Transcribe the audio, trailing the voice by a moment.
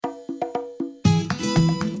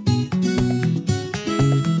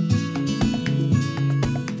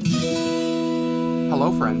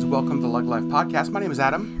friends. Welcome to the LeggLife podcast. My name is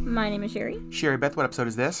Adam. My name is Sherry. Sherry Beth, what episode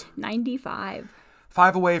is this? 95.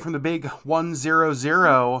 5 away from the big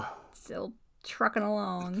 100. Still trucking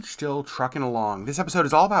along. Still trucking along. This episode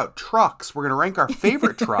is all about trucks. We're going to rank our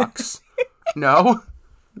favorite trucks. No?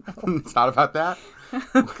 It's not about that?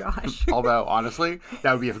 Oh, gosh. Although, honestly,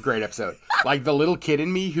 that would be a great episode. Like, the little kid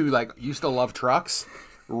in me who, used to love trucks,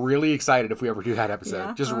 really excited if we ever do that episode.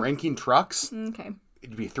 Yeah, Just ranking trucks. Okay.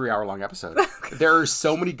 It'd be a 3-hour-long episode. There are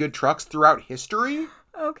so many good trucks throughout history.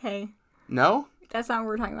 Okay. No? That's not what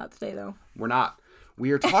we're talking about today, though. We're not. We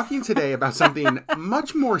are talking today about something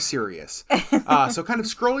much more serious. So kind of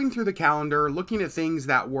scrolling through the calendar, looking at things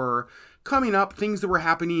that were coming up, things that were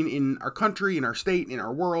happening in our country, in our state, in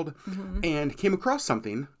our world, and came across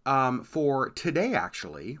something for today,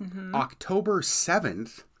 actually, October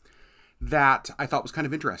 7th, that I thought was kind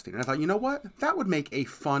of interesting. And I thought, you know what? That would make a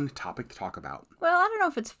fun topic to talk about. Well, I don't know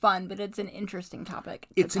if it's fun, but it's an interesting topic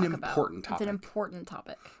to It's an talk about. important topic. It's an important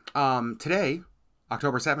topic. Today,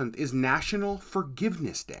 October 7th, is National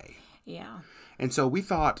Forgiveness Day. Yeah. And so we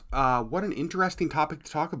thought, what an interesting topic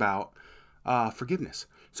to talk about, forgiveness.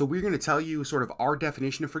 So we're going to tell you sort of our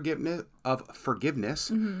definition of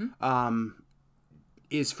forgiveness.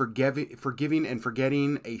 Is forgiving and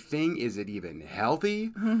forgetting a thing? Is it even healthy?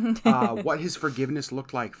 What has forgiveness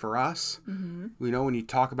looked like for us? We know when you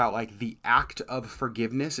talk about the act of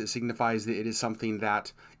forgiveness, it signifies that it is something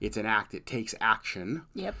that it's an act. It takes action.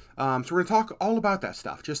 Yep. So we're going to talk all about that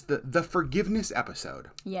stuff. Just the forgiveness episode.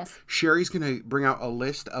 Yes. Sherry's going to bring out a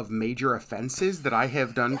list of major offenses that I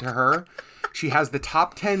have done to her. She has the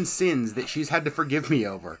top 10 sins that she's had to forgive me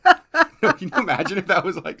over. Can you imagine if that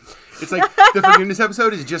was it's like the forgiveness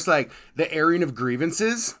episode is just like the airing of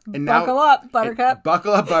grievances. And now, buckle up, Buttercup.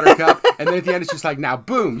 Buckle up, Buttercup. And then at the end, it's just like, now,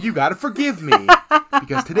 boom, you got to forgive me.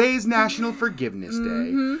 Because today is National Forgiveness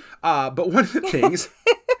Day. But one of the things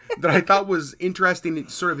that I thought was interesting,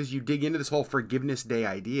 sort of as you dig into this whole Forgiveness Day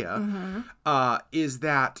idea, is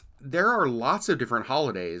that there are lots of different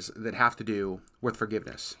holidays that have to do with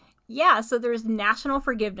forgiveness. Yeah, so there's National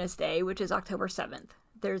Forgiveness Day, which is October 7th.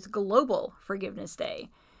 There's Global Forgiveness Day,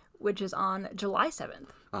 which is on July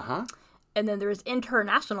 7th. And then there's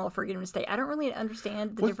International Forgiveness Day. I don't really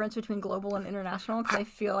understand the difference between global and international because I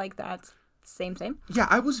feel like that's same. Yeah,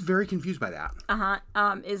 I was very confused by that.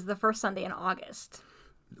 Is the first Sunday in August.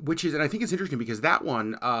 Which is, and I think it's interesting because that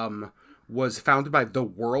one was founded by the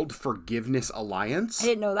World Forgiveness Alliance. I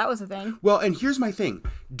didn't know that was a thing. Well, and here's my thing.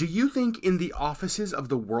 Do you think in the offices of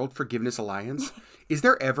the World Forgiveness Alliance, is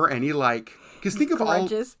there ever any because think of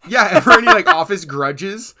grudges? Ever any office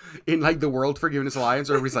grudges in the World Forgiveness Alliance?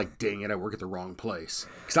 Or everybody's like, dang it, I work at the wrong place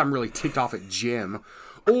because I'm really ticked off at Jim.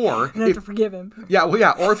 Or I have to forgive him. Yeah, well,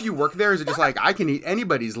 yeah. Or if you work there, is it just I can eat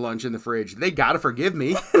anybody's lunch in the fridge? They gotta forgive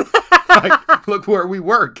me. Look where we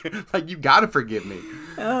work. You gotta forgive me.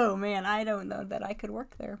 Oh man, I don't know that I could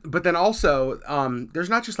work there. But then also,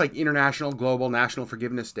 there's not just International, Global, National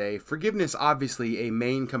Forgiveness Day. Forgiveness, obviously, a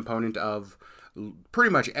main component of pretty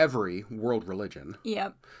much every world religion.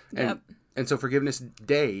 Yep. And so forgiveness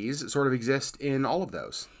days sort of exist in all of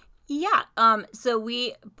those. Yeah. So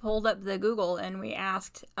we pulled up the Google and we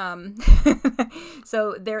asked,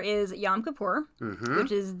 so there is Yom Kippur,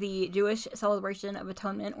 which is the Jewish celebration of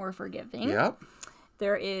atonement or forgiving. Yep.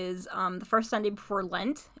 There is the first Sunday before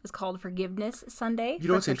Lent is called Forgiveness Sunday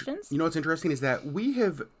for Christians. You know what's interesting is that we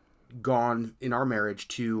have gone in our marriage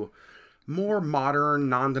to more modern,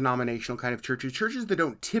 non-denominational kind of churches that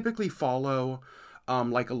don't typically follow a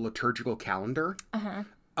liturgical calendar.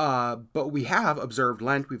 But we have observed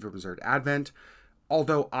Lent, we've observed Advent,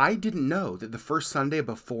 although I didn't know that the first Sunday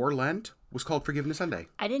before Lent was called Forgiveness Sunday.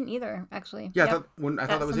 I didn't either, actually. Yeah, I thought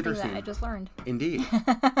that was interesting. That I just learned. Indeed.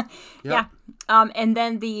 Yep. Yeah. And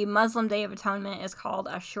then the Muslim Day of Atonement is called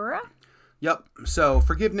Ashura. Yep. So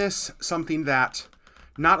forgiveness, something that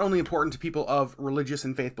not only important to people of religious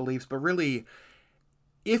and faith beliefs, but really,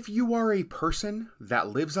 if you are a person that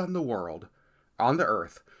lives on the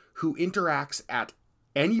earth, who interacts at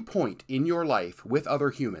any point in your life with other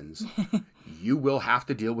humans, you will have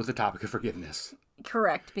to deal with the topic of forgiveness.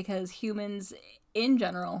 Correct, because humans in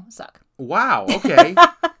general suck. Wow, okay.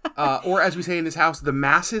 Or as we say in this house, the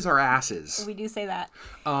masses are asses. We do say that.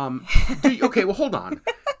 Okay, well, hold on.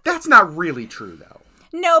 That's not really true, though.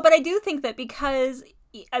 No, but I do think that because,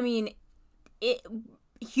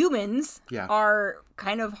 humans are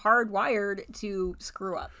kind of hardwired to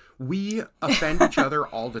screw up. We offend each other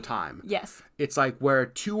all the time. Yes. It's like where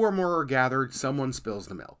two or more are gathered, someone spills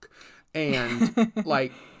the milk. And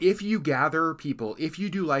like, if you gather people, if you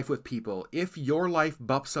do life with people, if your life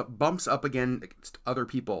bumps up against other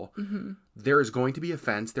people, there is going to be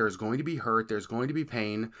offense, there is going to be hurt, there's going to be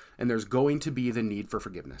pain, and there's going to be the need for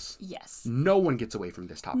forgiveness. Yes. No one gets away from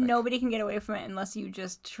this topic. Nobody can get away from it unless you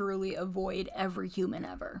just truly avoid every human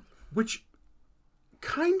ever. Which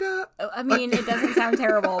kinda... I mean, it doesn't sound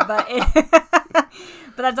terrible, but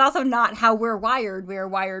but that's also not how we're wired. We're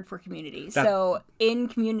wired for community. So in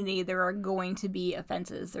community, there are going to be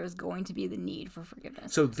offenses. There's going to be the need for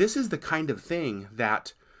forgiveness. So this is the kind of thing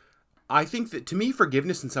that I think that, to me,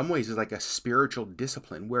 forgiveness in some ways is like a spiritual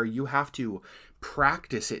discipline where you have to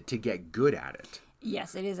practice it to get good at it.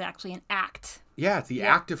 Yes, it is actually an act. Yeah, it's the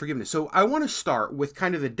act of forgiveness. So I want to start with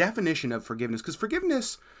kind of the definition of forgiveness, because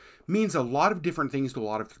forgiveness means a lot of different things to a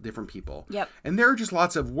lot of different people. Yep. And there are just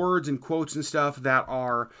lots of words and quotes and stuff that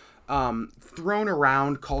are thrown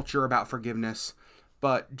around culture about forgiveness.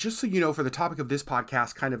 But just so you know, for the topic of this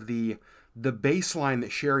podcast, kind of the baseline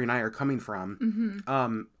that Sherry and I are coming from,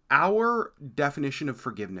 our definition of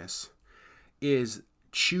forgiveness is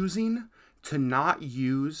choosing to not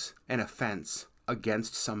use an offense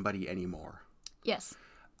against somebody anymore. Yes.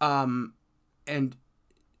 And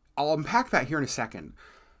I'll unpack that here in a second.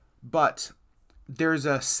 But there's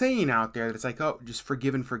a saying out there that's like, oh, just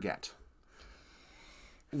forgive and forget.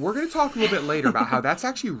 We're going to talk a little bit later about how that's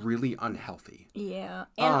actually really unhealthy. Yeah.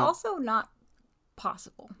 And also not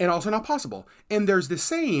possible. And there's this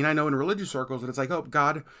saying, I know in religious circles, that it's like, oh,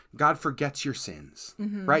 God forgets your sins,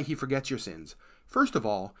 right? He forgets your sins. First of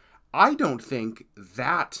all, I don't think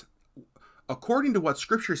that, according to what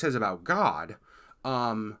Scripture says about God,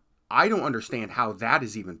 I don't understand how that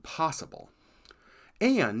is even possible.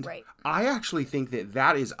 And I actually think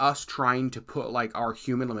that is us trying to put like our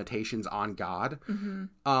human limitations on God.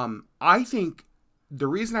 I think the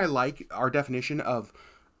reason I like our definition of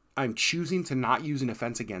I'm choosing to not use an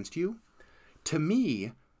offense against you, to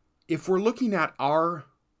me, if we're looking at our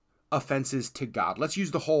offenses to God, let's use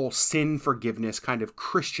the whole sin forgiveness kind of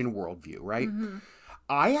Christian worldview, right?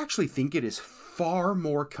 I actually think it is far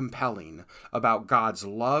more compelling about God's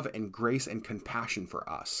love and grace and compassion for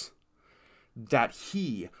us, that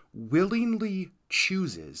he willingly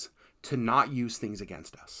chooses to not use things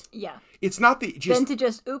against us. Yeah. It's not the just... Then to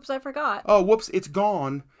just, oops, I forgot. Oh, whoops, it's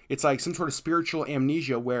gone. It's like some sort of spiritual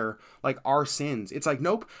amnesia where, like, our sins. It's like,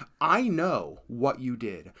 nope, I know what you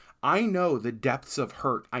did. I know the depths of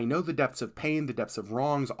hurt. I know the depths of pain, the depths of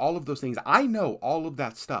wrongs, all of those things. I know all of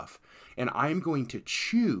that stuff. And I'm going to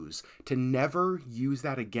choose to never use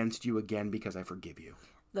that against you again because I forgive you.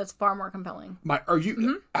 That's far more compelling. Are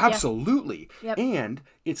you? Absolutely. Yep. And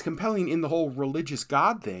it's compelling in the whole religious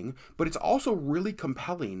God thing, but it's also really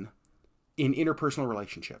compelling in interpersonal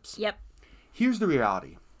relationships. Yep. Here's the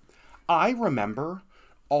reality. I remember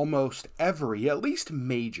almost every, at least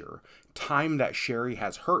major, time that Sherry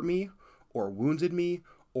has hurt me or wounded me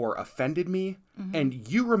or offended me, and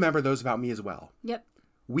you remember those about me as well. Yep.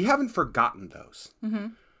 We haven't forgotten those.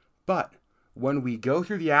 But when we go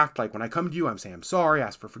through the act, like when I come to you, I'm saying, I'm sorry,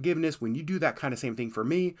 ask for forgiveness. When you do that kind of same thing for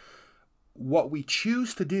me, what we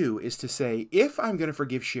choose to do is to say, if I'm going to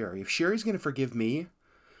forgive Sherry, if Sherry's going to forgive me,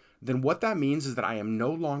 then what that means is that I am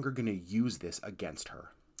no longer going to use this against her.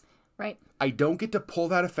 Right. I don't get to pull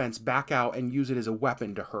that offense back out and use it as a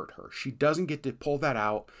weapon to hurt her. She doesn't get to pull that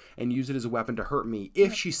out and use it as a weapon to hurt me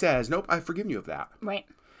if she says, nope, I've forgiven you of that. Right.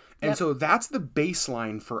 And so that's the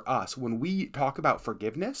baseline for us. When we talk about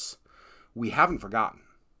forgiveness, we haven't forgotten.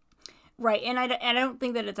 Right. And I don't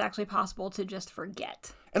think that it's actually possible to just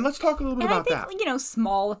forget. And let's talk a little bit about that. You know,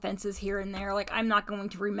 small offenses here and there. Like, I'm not going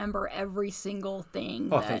to remember every single thing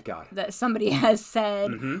thank God, that somebody has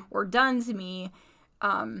said or done to me.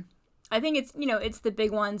 I think it's, you know, it's the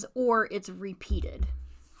big ones, or it's repeated.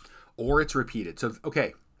 So,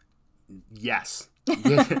 okay. Yes.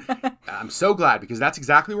 I'm so glad, because that's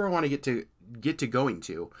exactly where I want to get to going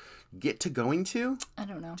to. Get to going to? I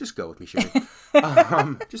don't know. Just go with me, Sherry.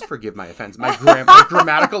 Just forgive my offense, my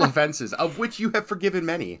grammatical offenses, of which you have forgiven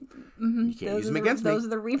many. You can't use them against me. Those are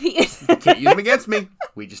the repeats. You can't use them against me.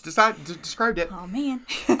 We just described it. Oh,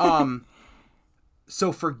 man.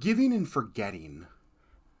 So forgiving and forgetting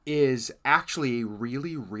is actually a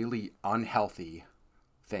really, really unhealthy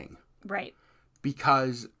thing. Right.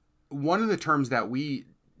 Because one of the terms that we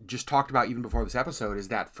just talked about even before this episode is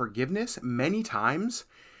that forgiveness many times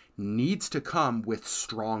needs to come with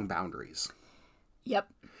strong boundaries. Yep.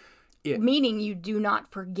 Meaning you do not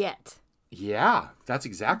forget. Yeah, that's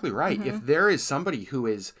exactly right. If there is somebody who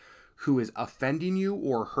is offending you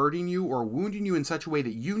or hurting you or wounding you in such a way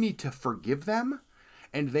that you need to forgive them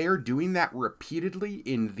And they are doing that repeatedly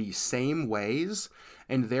in the same ways,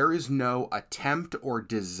 and there is no attempt or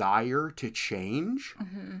desire to change.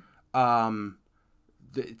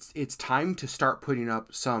 It's time to start putting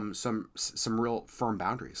up some real firm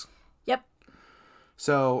boundaries. Yep.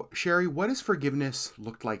 So, Sherry, what does forgiveness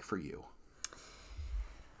look like for you?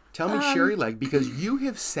 Tell me, Sherry Legg, because you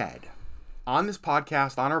have said on this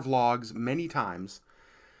podcast, on our vlogs, many times,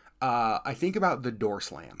 I think about the door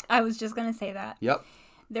slam. I was just going to say that. Yep.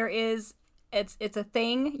 There is, it's a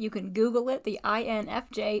thing. You can Google it, the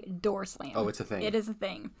INFJ door slam. Oh, it's a thing. It is a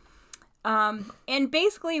thing. And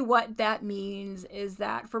basically what that means is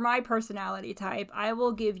that for my personality type, I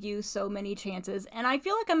will give you so many chances, and I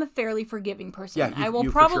feel like I'm a fairly forgiving person. Yeah, I will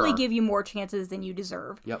probably give you more chances than you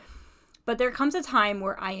deserve. Yep. But there comes a time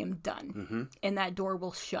where I am done, and that door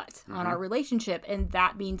will shut on our relationship, and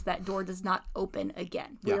that means that door does not open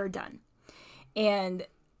again. We are done. And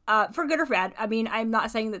for good or bad, I mean, I'm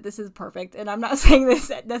not saying that this is perfect, and I'm not saying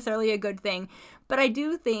this is necessarily a good thing, but I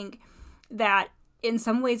do think that in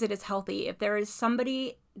some ways it is healthy if there is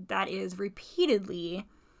somebody that is repeatedly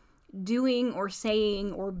doing or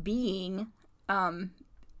saying or being in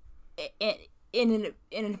an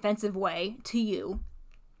offensive way to you,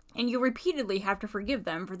 and you repeatedly have to forgive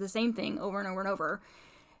them for the same thing over and over and over.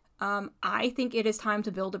 I think it is time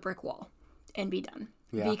to build a brick wall and be done.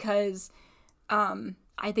 Yeah. Because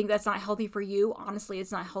I think that's not healthy for you. Honestly,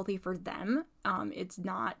 it's not healthy for them. It's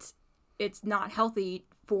not healthy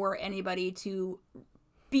for anybody to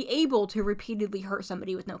be able to repeatedly hurt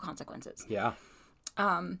somebody with no consequences. Yeah.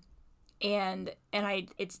 And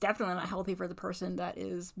it's definitely not healthy for the person that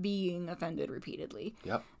is being offended repeatedly.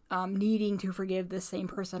 Yep. Needing to forgive the same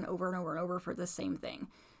person over and over and over for the same thing.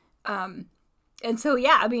 And so,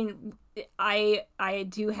 yeah, I mean, I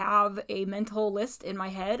do have a mental list in my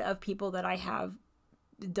head of people that I have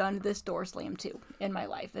done this door slam to in my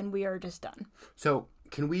life, and we are just done. So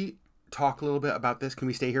can we talk a little bit about this? Can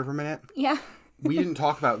we stay here for a minute? Yeah. We didn't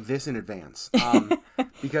talk about this in advance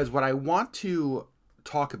because what I want to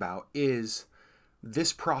talk about is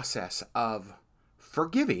this process of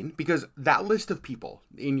forgiving, because that list of people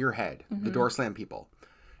in your head, the door slam people,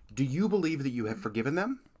 do you believe that you have forgiven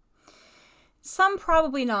them? Some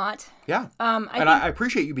probably not. Yeah. I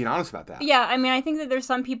appreciate you being honest about that. Yeah. I mean, I think that there's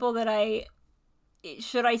some people that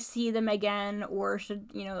should I see them again, or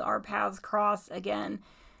should, our paths cross again,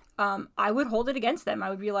 I would hold it against them. I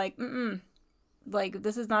would be like, like,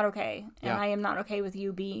 this is not okay. And I am not okay with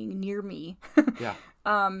you being near me. Yeah.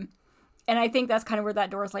 And I think that's kind of where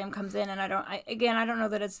that door slam comes in. And I don't know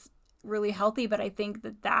that it's really healthy, but I think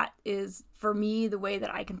that is, for me, the way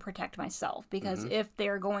that I can protect myself. Because if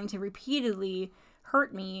they're going to repeatedly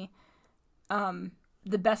hurt me,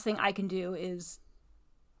 the best thing I can do is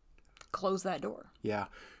close that door. Yeah.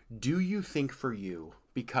 Do you think for you,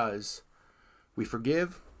 because we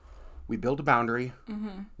forgive, we build a boundary,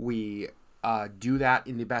 we do that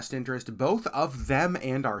in the best interest both of them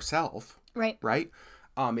and ourselves, right?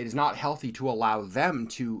 It is not healthy to allow them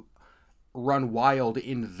to run wild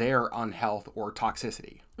in their unhealth or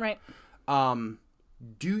toxicity. Right.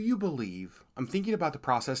 Do you believe, I'm thinking about the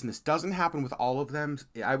process, and this doesn't happen with all of them.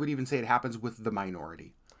 I would even say it happens with the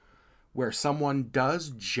minority, where someone does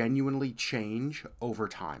genuinely change over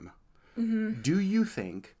time. Do you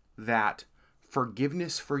think that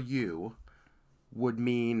forgiveness for you would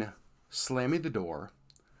mean slamming the door,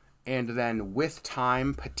 and then with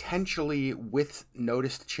time, potentially with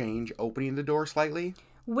noticed change, opening the door slightly?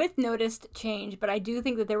 With noticed change, but I do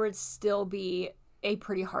think that there would still be a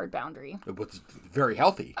pretty hard boundary. It's very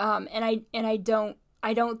healthy. And I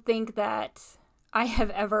don't think that I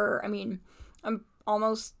have ever, I mean, I'm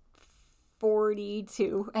almost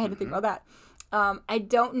 42. I had to think about that. I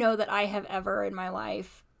don't know that I have ever in my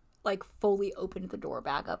life, like, fully opened the door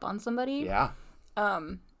back up on somebody. Yeah.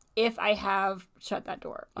 If I have shut that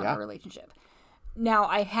door on a relationship. Now,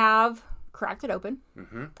 I have cracked it open.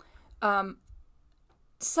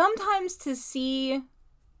 Sometimes to see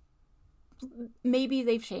maybe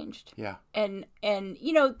they've changed. Yeah. And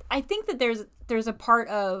I think that there's a part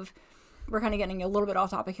of, we're kind of getting a little bit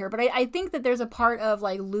off topic here, but I think that there's a part of,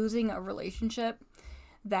 like, losing a relationship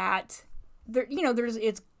that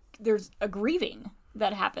there's a grieving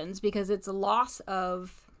that happens because it's a loss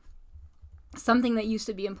of something that used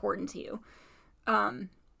to be important to you.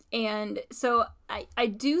 And so I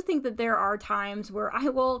do think that there are times where I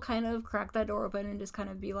will kind of crack that door open and just kind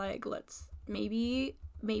of be like, maybe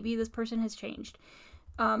this person has changed.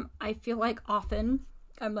 I feel like often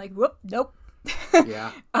I'm like, whoop, nope.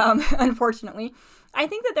 Yeah. Unfortunately, I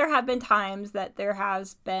think that there have been times that there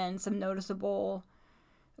has been some noticeable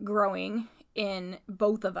growing in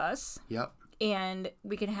both of us. Yep. and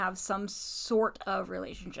we can have some sort of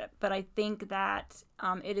relationship. But I think that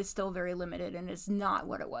it is still very limited and it's not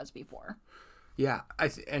what it was before. Yeah,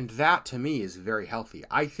 and that to me is very healthy.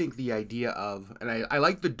 I think the idea of, and I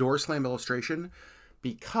like the door slam illustration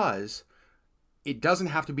because it doesn't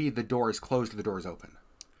have to be the door is closed or the door is open.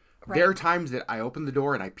 Right. There are times that I open the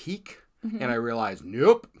door and I peek and I realize,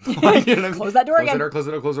 nope. Close that door again. Close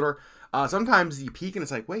the door. Sometimes you peek and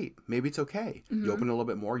it's like, wait, maybe it's okay. You open a little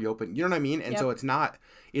bit more, you know what I mean? And so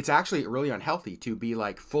it's actually really unhealthy to be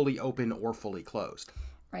like fully open or fully closed.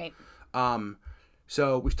 Right.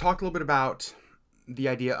 So we've talked a little bit about the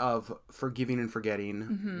idea of forgiving and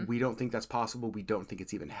forgetting. We don't think that's possible. We don't think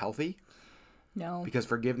it's even healthy. No. Because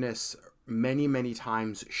forgiveness many, many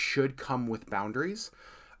times should come with boundaries.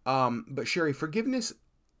 But Sherry, forgiveness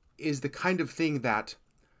is the kind of thing that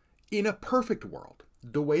in a perfect world,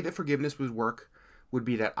 the way that forgiveness would work would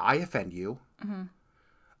be that I offend you.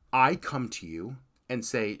 I come to you and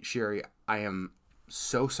say, Sherry, I am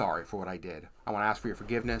so sorry for what I did. I want to ask for your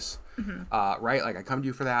forgiveness. Right? Like I come to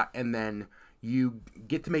you for that. And then you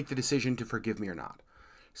get to make the decision to forgive me or not.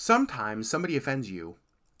 Sometimes somebody offends you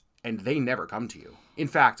and they never come to you. In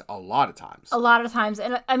fact, a lot of times.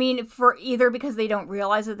 And I mean, for either because they don't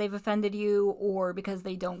realize that they've offended you or because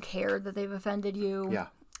they don't care that they've offended you. Yeah.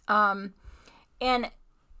 And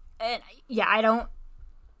yeah, I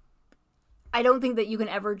don't think that you can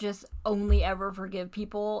ever just only ever forgive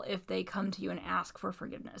people if they come to you and ask for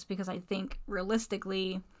forgiveness, because I think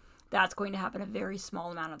realistically that's going to happen a very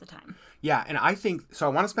small amount of the time. Yeah, and I think, so I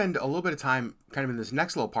want to spend a little bit of time kind of in this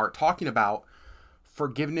next little part talking about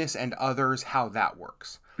forgiveness and others, how that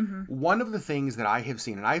works. One of the things that I have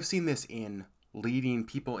seen, and I've seen this in leading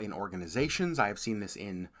people in organizations, I have seen this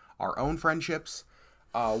in our own friendships,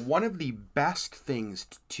 one of the best things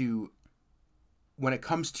to, when it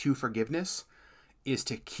comes to forgiveness, is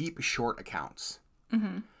to keep short accounts.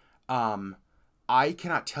 I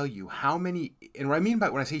cannot tell you how many, and what I mean by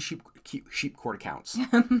when I say sheep court accounts,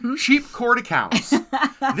 sheep court accounts.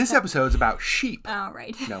 This episode's about sheep. Oh,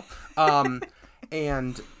 right. No.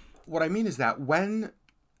 And what I mean is that when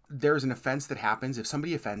there's an offense that happens, if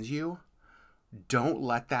somebody offends you, don't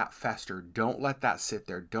let that fester. Don't let that sit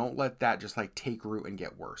there. Don't let that just like take root and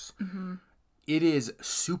get worse. It is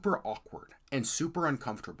super awkward and super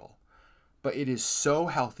uncomfortable, but it is so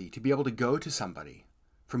healthy to be able to go to somebody,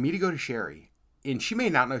 for me to go to Sherry, and she may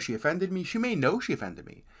not know she offended me. She may know she offended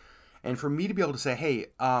me. And for me to be able to say, hey,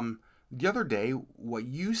 the other day, what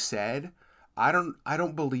you said, I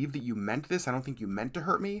don't believe that you meant this. I don't think you meant to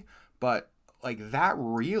hurt me, but like that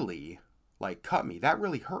really like cut me. That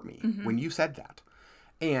really hurt me when you said that.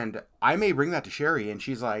 And I may bring that to Sherry and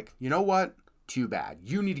she's like, you know what? Too bad.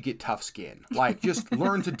 You need to get tough skin. Like just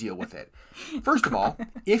learn to deal with it. First of all,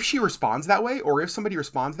 if she responds that way, or if somebody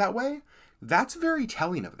responds that way, that's very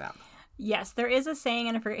telling of them. Yes, there is a saying,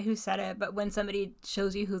 and I forget who said it, but when somebody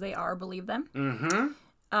shows you who they are, believe them.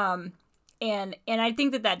 And I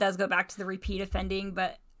think that does go back to the repeat offending,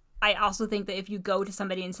 but I also think that if you go to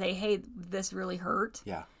somebody and say, hey, this really hurt.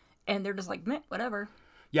 Yeah. And they're just like, meh, whatever.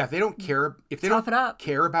 Yeah, if they don't care,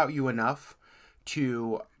 care about you enough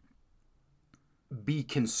to be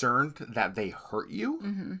concerned that they hurt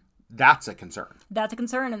you, that's a concern. That's a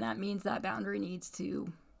concern, and that means that boundary needs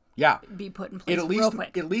to be put in place real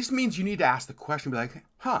quick. It at least means you need to ask the question, be like,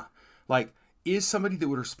 like, is somebody that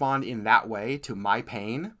would respond in that way to my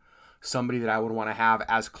pain somebody that I would want to have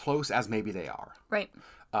as close as maybe they are? Right.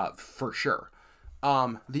 For sure.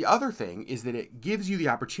 The other thing is that it gives you the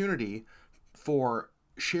opportunity for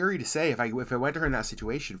Sherry to say, if I went to her in that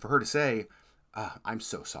situation, for her to say, I'm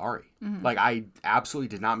so sorry. Like, I absolutely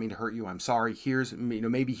did not mean to hurt you. I'm sorry. Here's,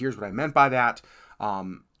 maybe here's what I meant by that.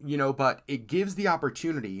 But it gives the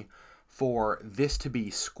opportunity for this to be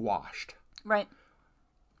squashed. Right.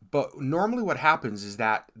 But normally what happens is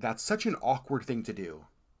that that's such an awkward thing to do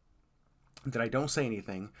that I don't say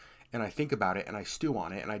anything and I think about it and I stew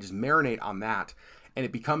on it and I just marinate on that. And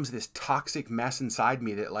it becomes this toxic mess inside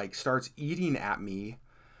me that like starts eating at me.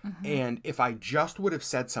 And if I just would have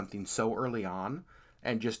said something so early on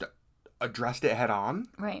and just addressed it head on.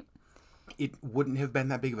 Right. It wouldn't have been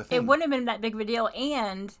that big of a thing. It wouldn't have been that big of a deal.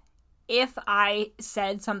 And if I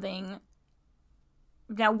said something,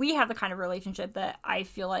 now we have the kind of relationship that I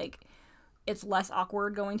feel like it's less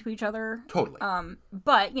awkward going to each other. Totally.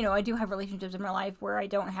 But, I do have relationships in my life where I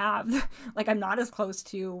don't have, like, I'm not as close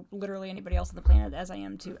to literally anybody else on the planet as I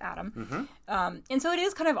am to Adam. And so it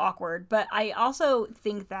is kind of awkward. But I also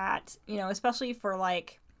think that, especially for,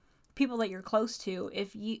 like, people that you're close to,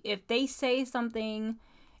 if they say something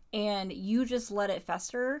and you just let it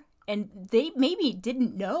fester, and they maybe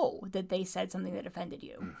didn't know that they said something that offended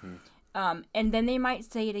you. And then they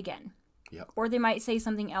might say it again. Yep. Or they might say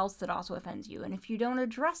something else that also offends you. And if you don't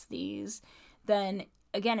address these, then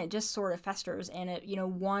again, it just sort of festers, and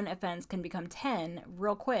one offense can become 10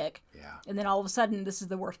 real quick. Yeah. And then all of a sudden, this is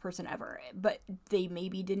the worst person ever. But they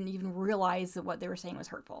maybe didn't even realize that what they were saying was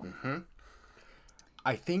hurtful. Mm-hmm.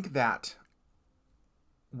 I think that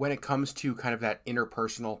when it comes to kind of that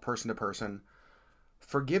interpersonal, person to person,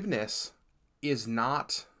 forgiveness is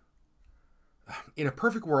not, in a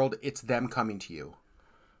perfect world, it's them coming to you.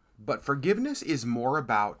 But forgiveness is more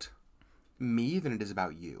about me than it is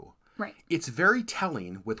about you. Right. It's very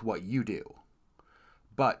telling with what you do.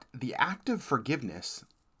 But the act of forgiveness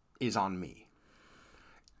is on me,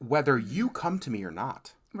 whether you come to me or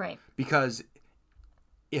not. Right. Because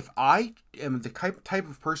if I am the type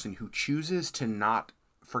of person who chooses to not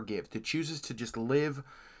forgive, to chooses to just live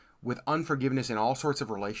with unforgiveness in all sorts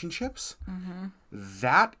of relationships,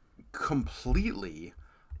 that completely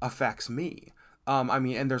affects me.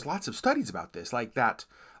 And there's lots of studies about this, like that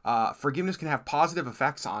forgiveness can have positive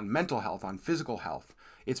effects on mental health, on physical health.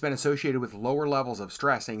 It's been associated with lower levels of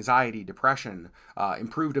stress, anxiety, depression,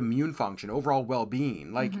 improved immune function, overall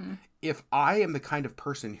well-being. Like, if I am the kind of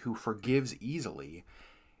person who forgives easily,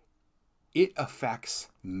 it affects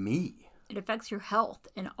me. It affects your health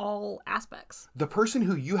in all aspects. The person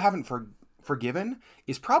who you haven't forgiven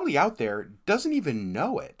is probably out there, doesn't even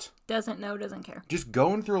know it. Doesn't know, doesn't care. Just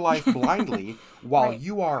going through life blindly while Right.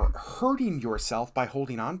 you are hurting yourself by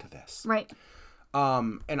holding on to this. Right.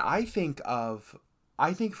 And I think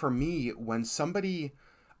for me, when somebody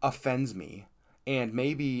offends me, and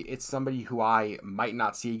maybe it's somebody who I might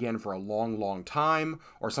not see again for a long, long time,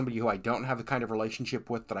 or somebody who I don't have the kind of relationship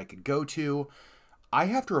with that I could go to, I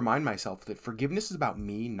have to remind myself that forgiveness is about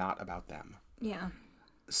me, not about them. Yeah.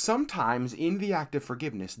 Sometimes in the act of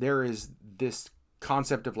forgiveness, there is this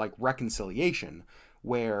concept of like reconciliation,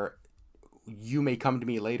 where you may come to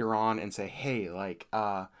me later on and say, hey, like,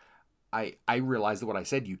 I realized that what I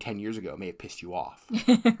said to you 10 years ago may have pissed you off.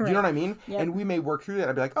 Right. You know what I mean? Yep. And we may work through that.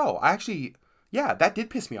 I'd be like, oh, yeah, that did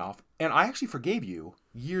piss me off. And I actually forgave you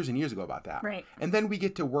years and years ago about that. Right. And then we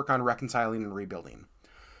get to work on reconciling and rebuilding.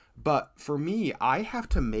 But for me, I have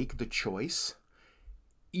to make the choice,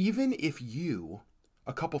 even if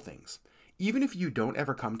a couple things, even if you don't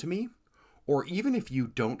ever come to me, or even if you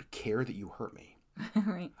don't care that you hurt me,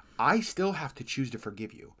 Right. I still have to choose to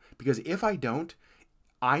forgive you. Because if I don't,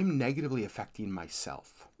 I'm negatively affecting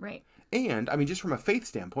myself. Right. And I mean, just from a faith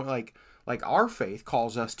standpoint, like our faith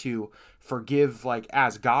calls us to forgive, like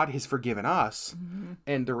as God has forgiven us. Mm-hmm.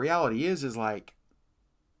 And the reality is like,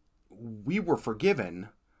 we were forgiven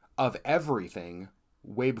of everything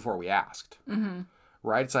way before we asked. Mm-hmm.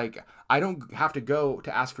 Right? It's like, I don't have to go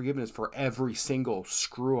to ask forgiveness for every single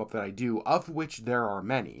screw up that I do, of which there are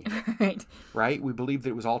many. Right. Right? We believe that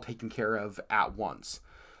it was all taken care of at once.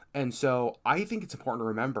 And so I think it's important to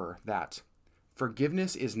remember that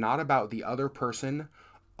forgiveness is not about the other person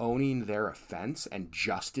owning their offense and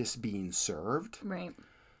justice being served. Right.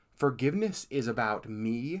 Forgiveness is about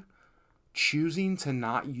me choosing to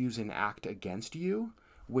not use an act against you,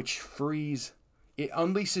 which it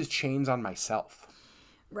unleashes chains on myself.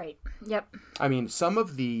 Right. Yep. I mean,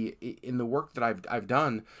 in the work that I've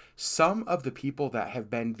done, some of the people that have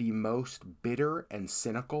been the most bitter and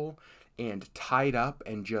cynical and tied up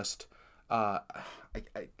and just, I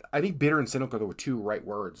think bitter and cynical are the two right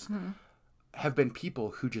words, have been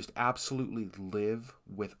people who just absolutely live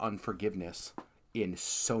with unforgiveness in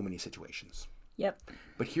so many situations. Yep.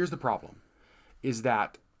 But here's the problem, is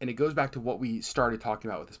that, and it goes back to what we started talking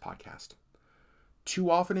about with this podcast, too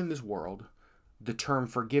often in this world, the term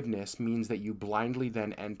forgiveness means that you blindly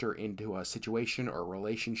then enter into a situation or a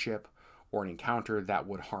relationship or an encounter that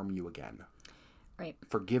would harm you again. Right.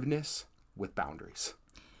 Forgiveness with boundaries.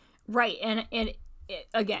 Right. And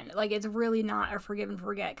again, like, it's really not a forgive and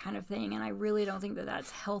forget kind of thing. And I really don't think that that's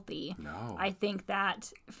healthy. No. I think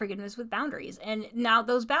that forgiveness with boundaries. And now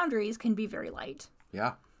those boundaries can be very light.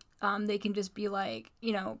 Yeah. They can just be like,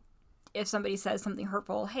 if somebody says something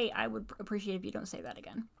hurtful, hey, I would appreciate if you don't say that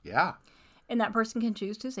again. Yeah. And that person can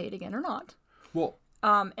choose to say it again or not. Well,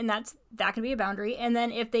 and that can be a boundary. And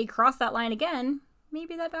then if they cross that line again,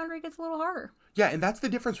 maybe that boundary gets a little harder. yeah, and that's the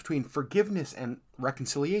difference between forgiveness and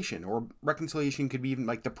reconciliation, or reconciliation could be even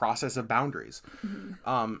like the process of boundaries.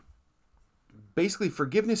 Mm-hmm. Basically,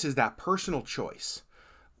 forgiveness is that personal choice,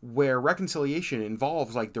 where reconciliation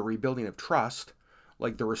involves like the rebuilding of trust,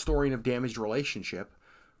 like the restoring of damaged relationship,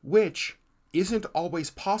 which isn't always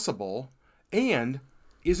possible and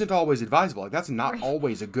isn't always advisable. Like, that's not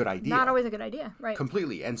always a good idea. Not always a good idea, right?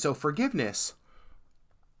 Completely. And so forgiveness,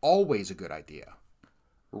 always a good idea.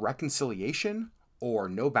 Reconciliation, or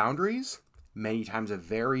no boundaries, many times a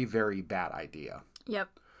very, very bad idea. Yep.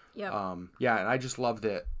 Yeah, and I just love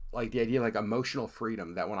that, like the idea of like emotional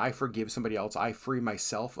freedom, that when I forgive somebody else, I free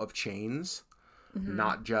myself of chains,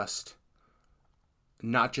 not just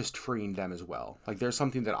freeing them as well. Like there's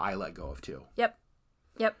something that I let go of too. Yep.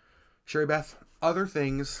 Sherry Beth, other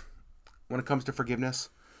things when it comes to forgiveness,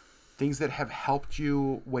 things that have helped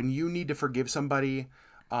you when you need to forgive somebody,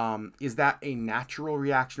 is that a natural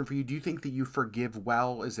reaction for you? Do you think that you forgive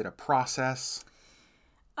well? Is it a process?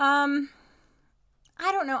 I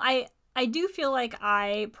don't know. I do feel like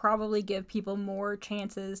I probably give people more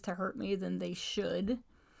chances to hurt me than they should,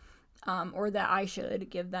 or that I should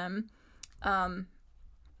give them. But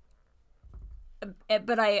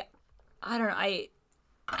I don't know.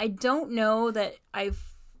 I don't know that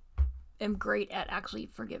am great at actually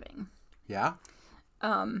forgiving. Yeah.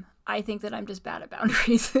 I think that I'm just bad at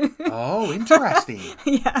boundaries. Oh, interesting.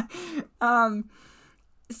 Yeah.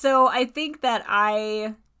 So I think that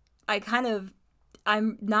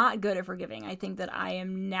I'm not good at forgiving. I think that I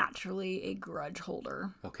am naturally a grudge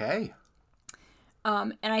holder. Okay.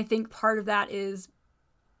 And I think part of that is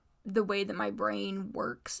the way that my brain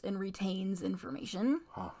works and retains information.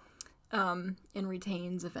 Huh. And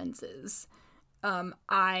retains offenses.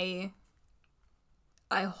 I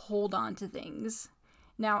hold on to things.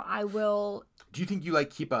 Now I will. Do you think you like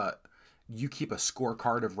keep a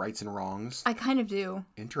scorecard of rights and wrongs? I kind of do.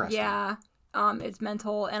 Interesting. Yeah. It's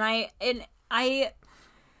mental, and I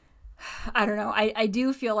don't know. I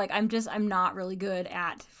do feel like I'm not really good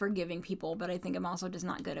at forgiving people, but I think I'm also just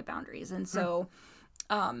not good at boundaries. And so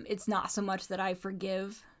it's not so much that I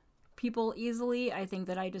forgive people easily. I think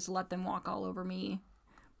that I just let them walk all over me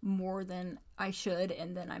more than I should,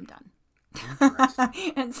 and then I'm done.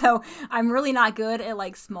 And so I'm really not good at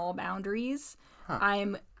like small boundaries. Huh.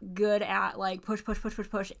 I'm good at like push,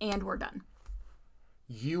 and we're done.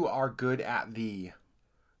 You are good at the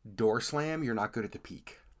door slam. You're not good at the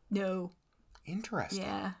peek. No. Interesting.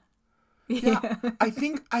 Yeah. Yeah.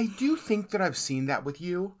 I do think that I've seen that with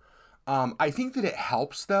you. I think that it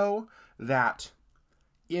helps though that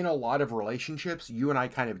in a lot of relationships, you and I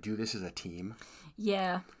kind of do this as a team.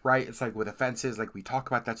 Yeah. Right? It's like with offenses, like we talk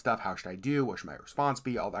about that stuff. How should I do? What should my response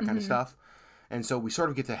be? All that kind of stuff. And so we sort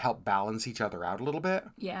of get to help balance each other out a little bit.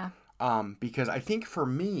 Yeah. Because I think for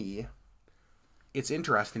me, it's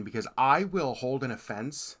interesting because I will hold an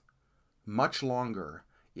offense much longer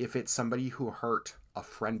if it's somebody who hurt a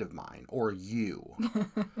friend of mine or you.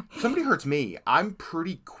 If somebody hurts me, I'm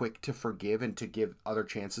pretty quick to forgive and to give other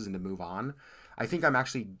chances and to move on. I think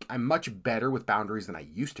I'm much better with boundaries than I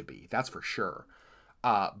used to be. That's for sure.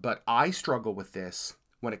 But I struggle with this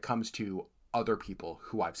when it comes to other people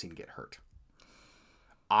who I've seen get hurt.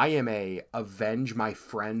 I am a avenge my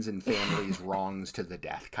friends and family's wrongs to the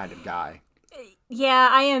death kind of guy. Yeah,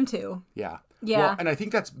 I am too. Yeah. Yeah. Well, and I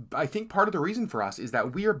think part of the reason for us is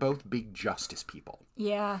that we are both big justice people.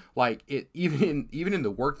 Yeah. Like even in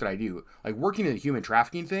the work that I do, like working in the human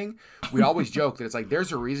trafficking thing, we always joke that it's like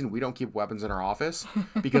there's a reason we don't keep weapons in our office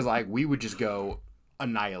because like we would just go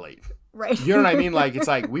annihilate. Right. You know what I mean? Like it's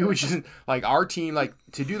like we would just like our team, like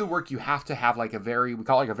to do the work you have to have like we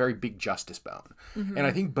call it like a very big justice bone. Mm-hmm. And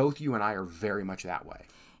I think both you and I are very much that way.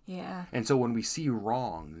 Yeah. And so when we see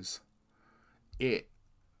wrongs, it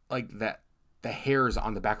like that the hairs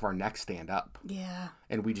on the back of our neck stand up. Yeah.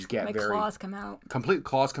 And we just get my claws come out. Complete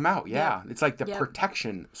claws come out. Yeah. Yep. It's like the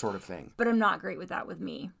protection sort of thing. But I'm not great with that with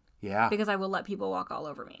me. Yeah. Because I will let people walk all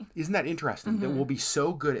over me. Isn't that interesting? That we'll be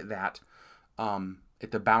so good at that,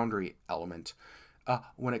 at the boundary element.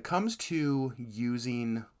 When it comes to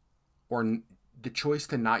using or the choice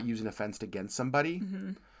to not use an offense against somebody,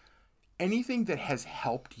 anything that has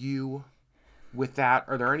helped you with that?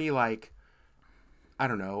 Are there any like, I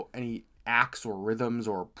don't know, any acts or rhythms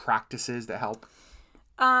or practices that help?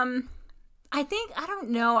 I think, I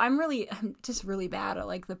don't know. I'm just really bad at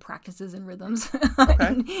like the practices and rhythms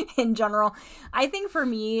in general. I think for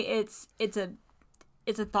me, it's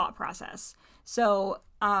a thought process. So,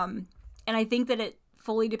 and I think that it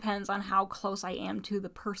fully depends on how close I am to the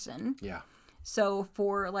person. Yeah. So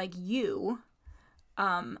for like you,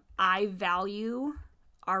 I value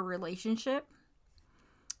our relationship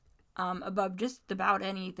above just about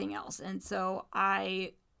anything else. And so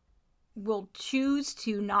I will choose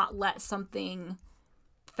to not let something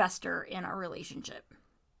fester in our relationship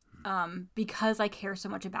because I care so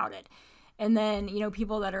much about it. And then,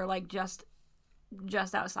 people that are like just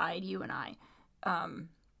outside you and I,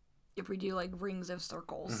 if we do like rings of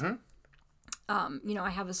circles, I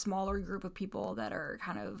have a smaller group of people that are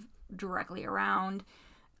kind of directly around.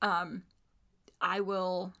 I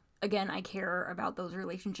will again, I care about those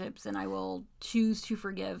relationships, and I will choose to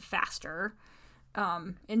forgive faster,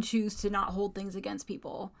 and choose to not hold things against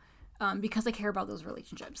people, because I care about those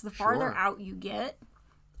relationships. The farther out you get,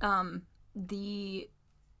 the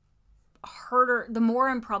harder, the more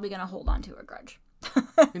I'm probably going to hold on to a grudge.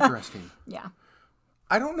 Interesting. Yeah.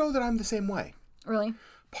 I don't know that I'm the same way. Really?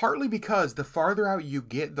 Partly because the farther out you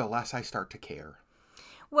get, the less I start to care.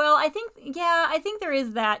 Well, I think there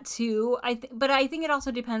is that too. But I think it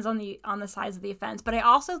also depends on the size of the offense. But I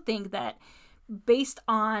also think that based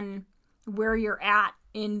on where you're at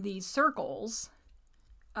in these circles,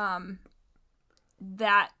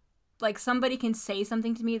 that like somebody can say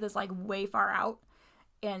something to me that's like way far out,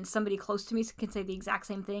 and somebody close to me can say the exact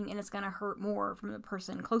same thing, and it's going to hurt more from the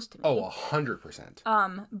person close to me. Oh,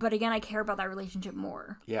 100%. But again, I care about that relationship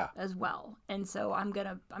more. Yeah. As well. And so I'm going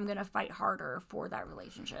to fight harder for that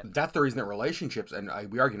relationship. That's the reason that relationships, and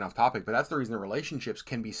we are getting off topic, but that's the reason that relationships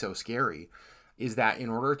can be so scary, is that in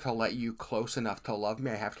order to let you close enough to love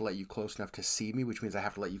me, I have to let you close enough to see me, which means I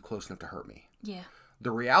have to let you close enough to hurt me. Yeah.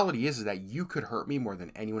 The reality is that you could hurt me more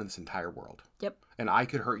than anyone in this entire world. Yep. And I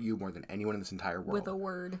could hurt you more than anyone in this entire world. With a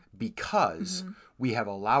word. Because we have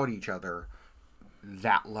allowed each other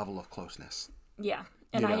that level of closeness. Yeah.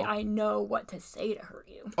 And I know what to say to hurt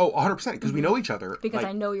you. Oh, 100%. Because we know each other. Because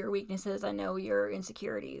I know your weaknesses. I know your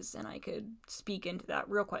insecurities. And I could speak into that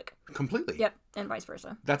real quick. Completely. Yep. And vice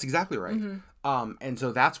versa. That's exactly right. And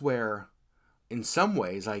so that's where, in some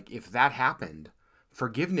ways, like if that happened,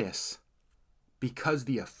 forgiveness, because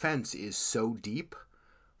the offense is so deep,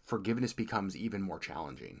 forgiveness becomes even more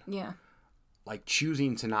challenging. Yeah. Like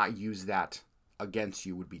choosing to not use that against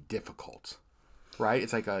you would be difficult, right?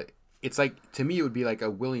 It's like to me it would be like a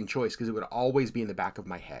willing choice because it would always be in the back of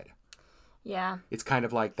my head. Yeah. It's kind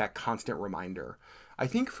of like that constant reminder. I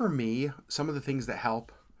think for me, some of the things that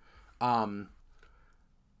help,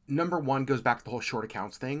 number one goes back to the whole short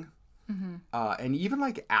accounts thing. And even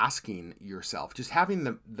like asking yourself, just having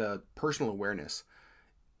the personal awareness,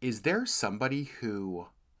 is there somebody who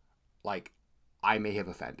like I may have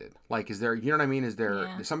offended? Like, is there, you know what I mean? Is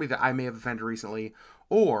there somebody that I may have offended recently?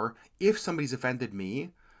 Or if somebody's offended me,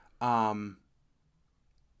 am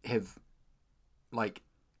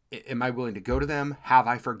I willing to go to them? Have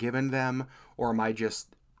I forgiven them? Or am I just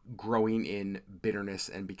growing in bitterness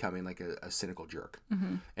and becoming like a cynical jerk?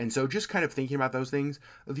 And so just kind of thinking about those things.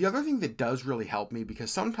 The other thing that does really help me, because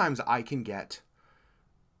sometimes I can get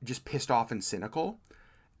just pissed off and cynical,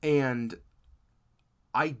 and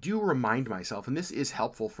I do remind myself, and this is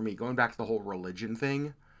helpful for me, going back to the whole religion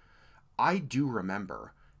thing, I do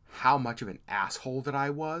remember how much of an asshole that I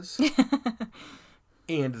was.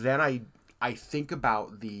 And then I think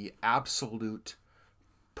about the absolute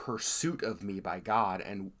pursuit of me by God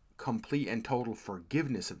and complete and total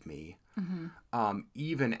forgiveness of me,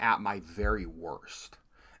 even at my very worst.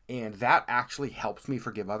 And that actually helps me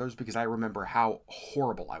forgive others because I remember how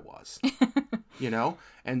horrible I was, you know?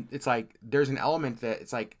 And it's like, there's an element that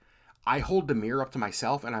it's like, I hold the mirror up to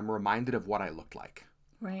myself and I'm reminded of what I looked like.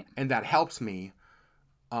 Right. And that helps me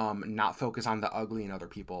not focus on the ugly in other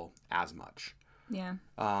people as much. Yeah.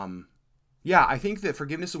 Yeah, I think that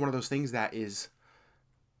forgiveness is one of those things that is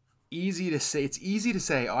easy to say. It's easy to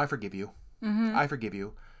say, oh, I forgive you. I forgive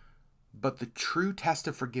you. But the true test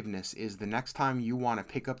of forgiveness is the next time you want to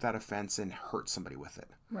pick up that offense and hurt somebody with it.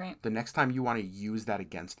 Right. The next time you want to use that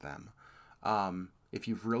against them. If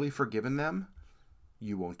you've really forgiven them,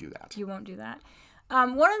 you won't do that. You won't do that. One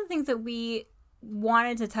of the things that we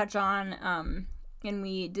wanted to touch on, and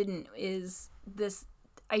we didn't, is this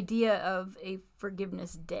idea of a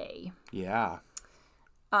forgiveness day. Yeah.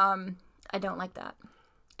 I don't like that.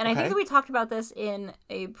 And I think that we talked about this in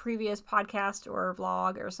a previous podcast or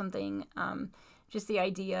vlog or something. Just the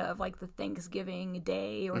idea of like the Thanksgiving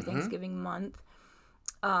day or Thanksgiving month.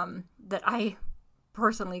 That I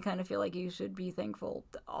personally kind of feel like you should be thankful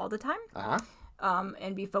all the time.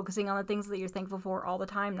 And be focusing on the things that you're thankful for all the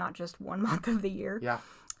time, not just 1 month of the year. Yeah.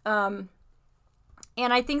 And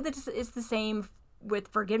I think that it's the same with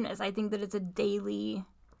forgiveness. I think that it's a daily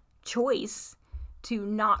choice to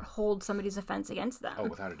not hold somebody's offense against them. Oh,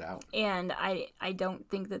 without a doubt. And I don't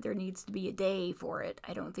think that there needs to be a day for it.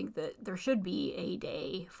 I don't think that there should be a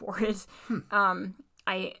day for it.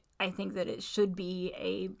 I think that it should be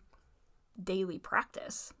a daily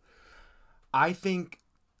practice. I think,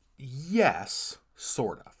 yes,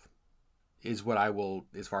 sort of, is what I will,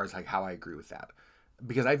 as far as like how I agree with that.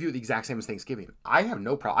 Because I view it the exact same as Thanksgiving. I have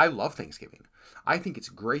no problem. I love Thanksgiving. I think it's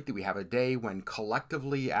great that we have a day when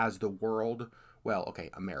collectively as the world, well, okay,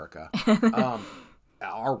 America,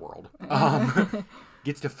 our world,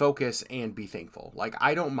 gets to focus and be thankful. Like,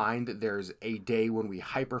 I don't mind that there's a day when we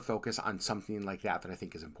hyper-focus on something like that I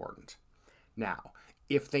think is important. Now,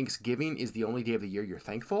 if Thanksgiving is the only day of the year you're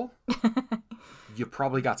thankful, you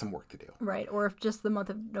probably got some work to do. Right. Or if just the month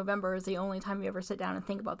of November is the only time you ever sit down and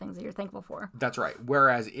think about things that you're thankful for. That's right.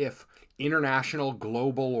 Whereas if International,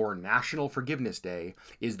 Global, or National Forgiveness Day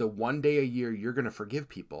is the one day a year you're going to forgive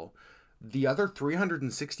people, the other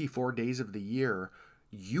 364 days of the year,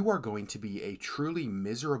 you are going to be a truly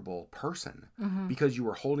miserable person because you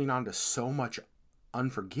are holding on to so much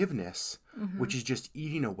unforgiveness, which is just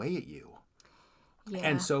eating away at you. Yeah.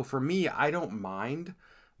 And so for me, I don't mind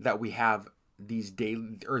that we have these day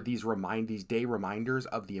reminders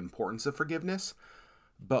of the importance of forgiveness,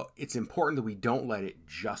 but it's important that we don't let it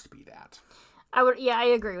just be that.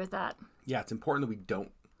 I agree with that. Yeah, it's important that we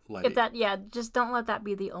don't just don't let that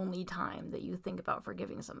be the only time that you think about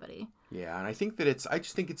forgiving somebody. Yeah, and I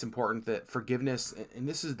just think it's important that forgiveness, and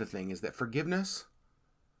this is the thing, is that forgiveness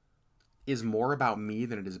is more about me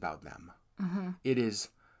than it is about them. It is,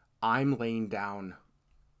 I'm laying down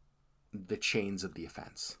the chains of the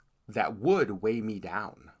offense that would weigh me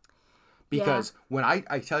down. Because when I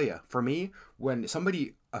tell you, for me, when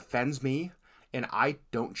somebody offends me and I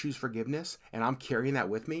don't choose forgiveness and I'm carrying that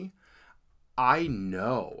with me, I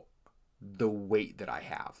know the weight that I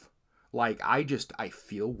have. Like, I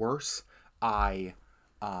feel worse. I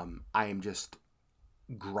am just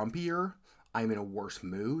grumpier. I'm in a worse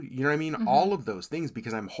mood. You know what I mean? All of those things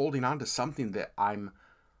because I'm holding on to something that I'm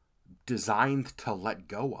designed to let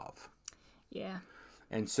go of. Yeah.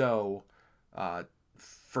 And so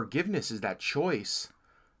forgiveness is that choice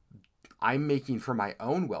I'm making for my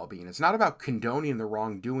own well-being. It's not about condoning the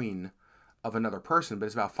wrongdoing of another person, but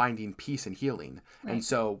it's about finding peace and healing. Right. And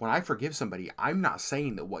so when I forgive somebody, I'm not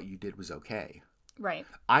saying that what you did was okay. Right.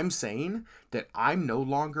 I'm saying that I'm no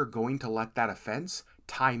longer going to let that offense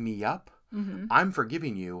tie me up. I'm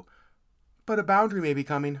forgiving you, but a boundary may be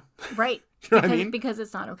coming. Right. You know what I mean? Because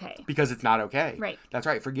it's not okay. Because it's not okay. Right. That's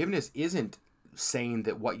right. Forgiveness isn't saying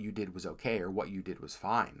that what you did was okay or what you did was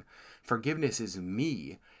fine. Forgiveness is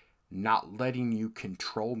me not letting you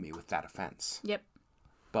control me with that offense. Yep.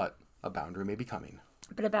 But a boundary may be coming.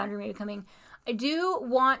 I do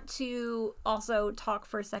want to also talk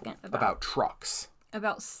for a second about trucks.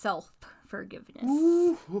 About self-forgiveness.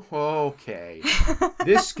 Ooh, okay.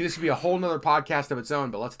 This could be a whole nother podcast of its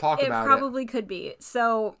own, but let's talk about it. It probably could be.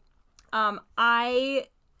 So, I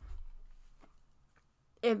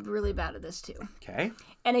am really bad at this too. Okay.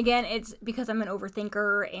 And again, it's because I'm an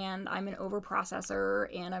overthinker and I'm an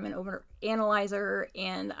overprocessor and I'm an overanalyzer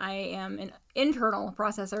and I am an internal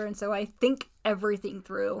processor. And so I think everything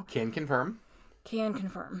through. Can confirm.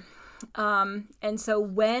 And so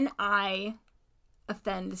when I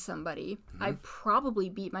offend somebody, I probably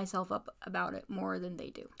beat myself up about it more than they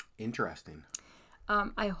do. Interesting.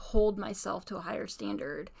 I hold myself to a higher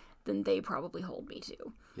standard than they probably hold me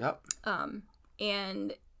to. Yep.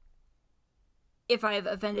 And if I've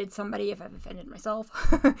offended somebody, if I've offended myself,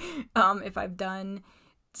 if I've done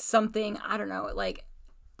something, I don't know, like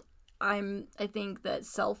I think that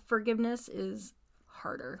self-forgiveness is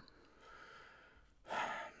harder.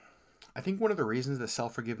 I think one of the reasons that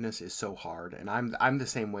self-forgiveness is so hard, and I'm the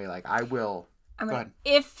same way, like go ahead.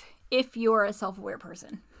 If you're a self-aware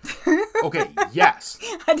person. Okay, yes.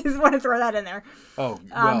 I just want to throw that in there. Oh,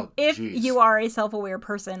 well, if geez. you are a self-aware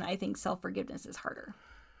person, I think self-forgiveness is harder.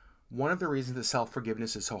 One of the reasons that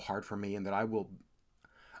self-forgiveness is so hard for me and that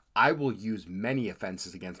I will use many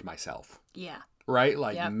offenses against myself. Yeah. Right?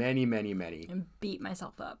 Like many, many, many. And beat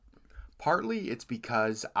myself up. Partly it's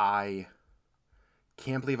because I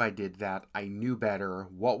can't believe I did that. I knew better.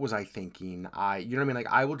 What was I thinking? You know what I mean?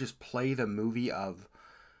 Like, I will just play the movie of,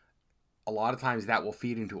 a lot of times that will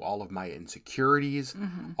feed into all of my insecurities,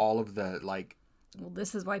 all of the, like... Well,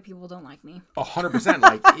 this is why people don't like me. 100%.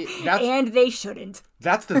 Like, and they shouldn't.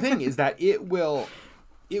 That's the thing, is that it will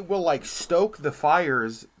like stoke the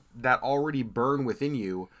fires that already burn within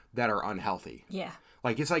you that are unhealthy. Yeah.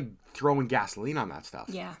 Like, it's like throwing gasoline on that stuff.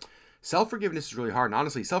 Yeah. Self-forgiveness is really hard. And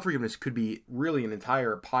honestly, self-forgiveness could be really an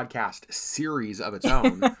entire podcast series of its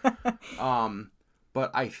own.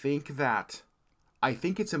 But I think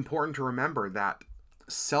it's important to remember that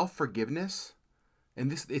self-forgiveness,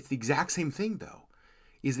 and it's the exact same thing though,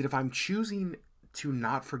 is that if I'm choosing to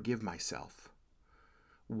not forgive myself,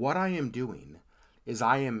 what I am doing is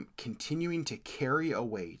I am continuing to carry a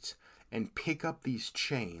weight and pick up these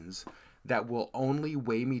chains that will only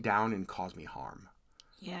weigh me down and cause me harm.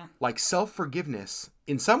 Yeah. Like, self-forgiveness,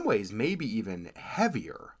 in some ways, maybe even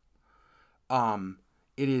heavier.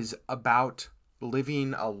 It is about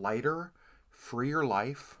living a lighter, freer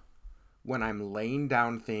life when I'm laying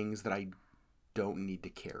down things that I don't need to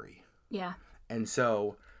carry. Yeah. And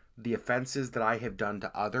so the offenses that I have done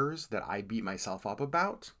to others that I beat myself up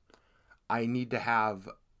about, I need to have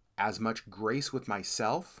as much grace with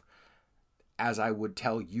myself as I would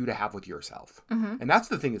tell you to have with yourself. Mm-hmm. And that's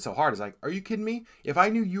the thing that's so hard, is like, are you kidding me? If I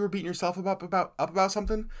knew you were beating yourself up about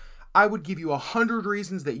something, I would give you 100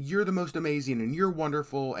 reasons that you're the most amazing and you're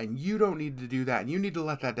wonderful and you don't need to do that and you need to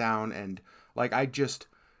let that down. And like, I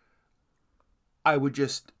would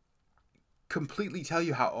just completely tell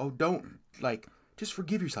you how, don't, like, just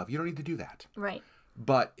forgive yourself. You don't need to do that. Right.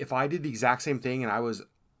 But if I did the exact same thing and I was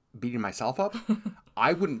beating myself up,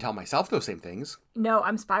 I wouldn't tell myself those same things. No,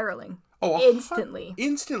 I'm spiraling. Oh, instantly.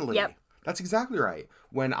 Instantly. Yep. That's exactly right.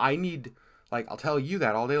 When I need, like, I'll tell you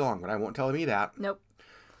that all day long, but I won't tell me that. Nope.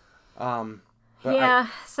 But yeah.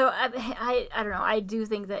 So I don't know. I do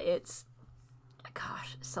think that it's,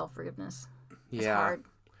 gosh, self-forgiveness. It's hard.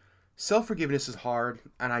 Self-forgiveness is hard,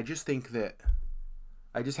 and I just think that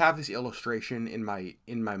I just have this illustration in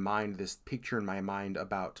my mind, this picture in my mind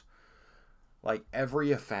about, like,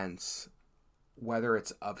 every offense, whether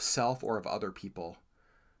it's of self or of other people,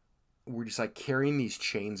 we're just, like, carrying these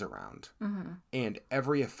chains around. Mm-hmm. And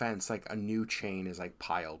every offense, like, a new chain is, like,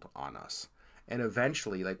 piled on us. And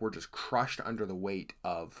eventually, like, we're just crushed under the weight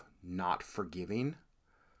of not forgiving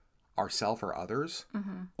ourselves or others.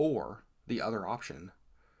 Mm-hmm. Or the other option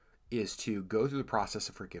is to go through the process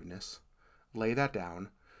of forgiveness, lay that down,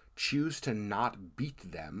 choose to not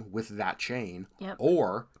beat them with that chain, yep.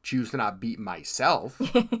 Or choose to not beat myself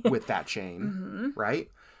with that chain, mm-hmm. Right?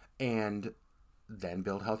 And then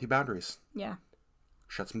build healthy boundaries. Yeah.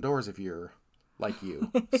 Shut some doors if you're like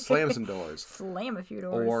you. Slam some doors. Slam a few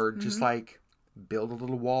doors. Or just like build a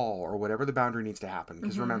little wall or whatever the boundary needs to happen.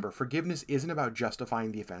 Because remember, forgiveness isn't about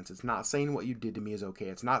justifying the offense. It's not saying what you did to me is okay.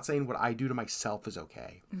 It's not saying what I do to myself is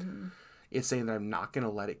okay. Mm-hmm. It's saying that I'm not going to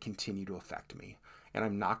let it continue to affect me. And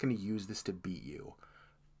I'm not going to use this to beat you.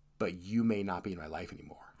 But you may not be in my life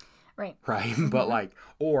anymore. Right. Right. Mm-hmm. But like,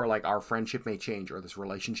 or like our friendship may change, or this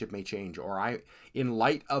relationship may change, or in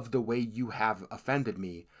light of the way you have offended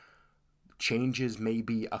me, changes may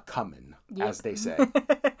be a comin', yep. As they say.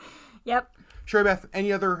 Yep. Sherry Beth,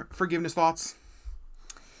 any other forgiveness thoughts?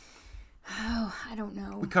 Oh, I don't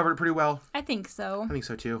know. We covered it pretty well. I think so. I think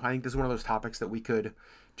so too. I think this is one of those topics that we could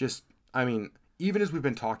just, I mean, even as we've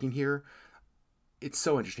been talking here, it's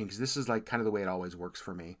so interesting because this is like kind of the way it always works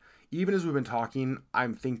for me. Even as we've been talking,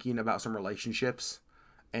 I'm thinking about some relationships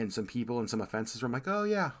and some people and some offenses where I'm like, oh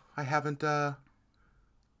yeah, I haven't,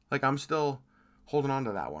 like I'm still holding on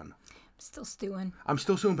to that one. I'm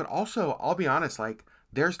still stewing, but also, I'll be honest, like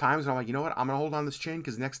there's times when I'm like, you know what, I'm going to hold on this chain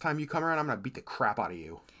because next time you come around, I'm going to beat the crap out of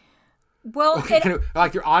you. Well, okay,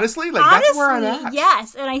 like you're honestly, that's where I'm at.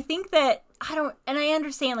 Yes, and I think that I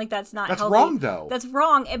understand like that's not healthy. That's wrong though. That's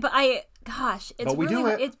wrong, but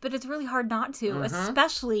it's really hard not to, mm-hmm.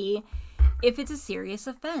 Especially if it's a serious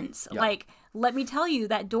offense. Yep. Like, let me tell you,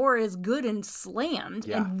 that door is good and slammed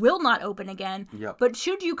and will not open again. Yep. But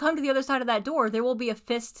should you come to the other side of that door, there will be a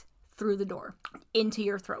fist through the door into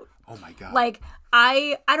your throat. Oh my God. Like,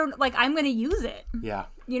 I don't, like, I'm going to use it. Yeah.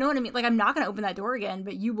 You know what I mean? Like, I'm not going to open that door again,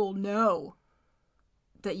 but you will know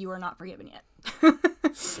that you are not forgiven yet.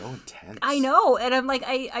 So intense. I know. And I'm like,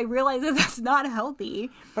 I realize that that's not healthy.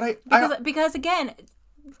 But because again,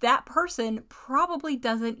 that person probably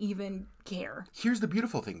doesn't even care. Here's the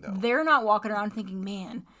beautiful thing though. They're not walking around thinking,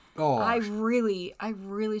 man, I really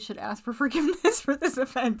should ask for forgiveness for this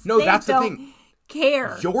offense. No, that's the thing.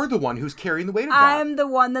 Care. You're the one who's carrying the weight of that. I'm the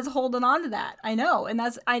one that's holding on to that. I know. And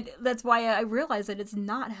that's why I realize that it's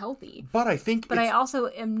not healthy. But I also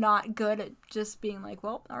am not good at just being like,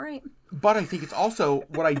 well, all right. But I think it's also,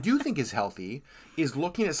 what I do think is healthy is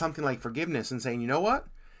looking at something like forgiveness and saying, you know what?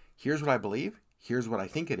 Here's what I believe. Here's what I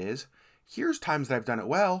think it is. Here's times that I've done it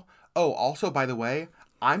well. Oh, also, by the way,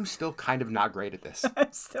 I'm still kind of not great at this.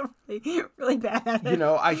 I'm still really bad at it. You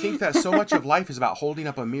know, I think that so much of life is about holding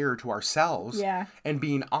up a mirror to ourselves and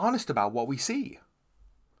being honest about what we see.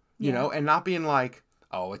 You know, and not being like,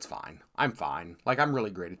 oh, it's fine. I'm fine. Like, I'm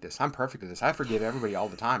really great at this. I'm perfect at this. I forgive everybody all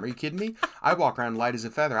the time. Are you kidding me? I walk around light as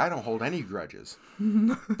a feather. I don't hold any grudges.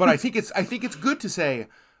 But I think it's good to say,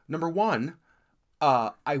 number one,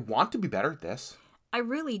 I want to be better at this. I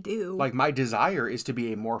really do. Like, my desire is to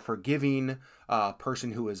be a more forgiving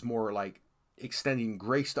person who is more, like, extending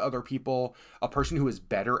grace to other people, a person who is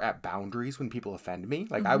better at boundaries when people offend me.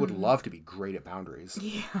 Like, I would love to be great at boundaries.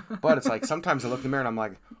 Yeah. But it's like, sometimes I look in the mirror and I'm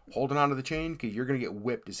like, holding on to the chain because you're going to get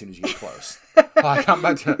whipped as soon as you get close. Like, I'm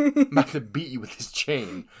about to beat you with this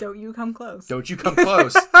chain. Don't you come close. Don't you come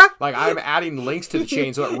close. Like, I'm adding links to the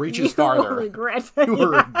chain so it reaches farther. You will regret. You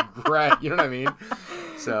will regret. You know what I mean?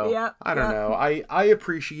 So, Yep, I don't know. I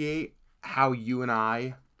appreciate how you and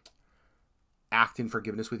I act in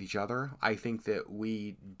forgiveness with each other. I think that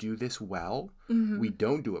we do this well. Mm-hmm. We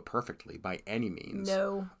don't do it perfectly by any means.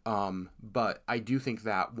 No. But I do think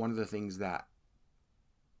that one of the things that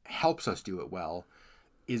helps us do it well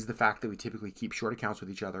is the fact that we typically keep short accounts with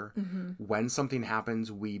each other. Mm-hmm. When something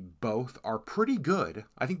happens, we both are pretty good.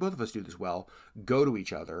 I think both of us do this well. Go to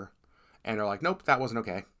each other and are like, nope, that wasn't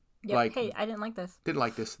okay. Yep. Like, hey, I didn't like this. Didn't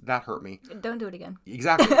like this. That hurt me. Don't do it again.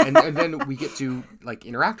 Exactly. And then we get to like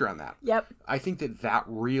interact around that. Yep. I think that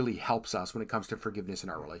really helps us when it comes to forgiveness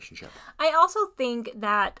in our relationship. I also think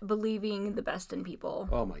that believing the best in people.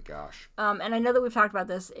 Oh my gosh. And I know that we've talked about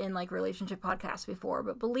this in like relationship podcasts before,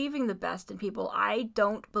 but believing the best in people, I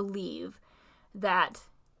don't believe that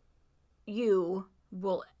you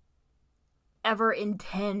will ever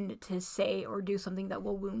intend to say or do something that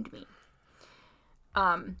will wound me.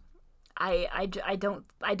 I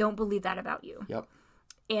don't believe that about you. Yep.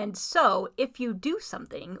 And so if you do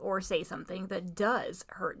something or say something that does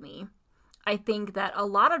hurt me, I think that a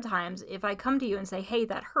lot of times if I come to you and say, hey,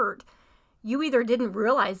 that hurt, you either didn't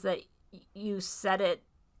realize that you said it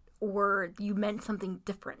or you meant something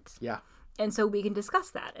different. Yeah. And so we can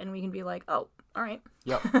discuss that and we can be like, oh, all right.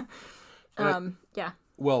 Yep. Yeah.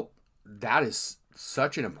 Well, that is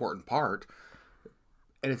such an important part.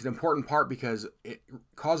 And it's an important part because it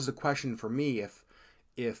causes a question for me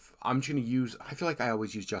if I'm going to use, I feel like I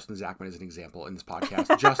always use Justin Zachman as an example in this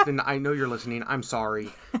podcast. Justin, I know you're listening. I'm sorry.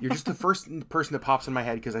 You're just the first person that pops in my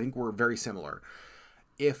head because I think we're very similar.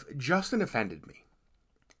 If Justin offended me,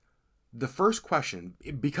 the first question,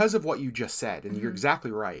 because of what you just said, and you're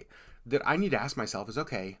exactly right, that I need to ask myself is,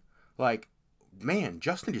 okay, like, man,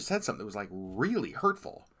 Justin just said something that was like really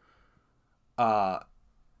hurtful.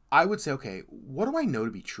 I would say, okay, what do I know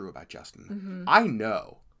to be true about Justin? Mm-hmm. I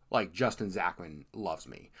know, like, Justin Zachman loves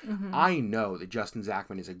me. Mm-hmm. I know that Justin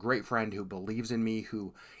Zachman is a great friend who believes in me,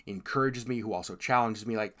 who encourages me, who also challenges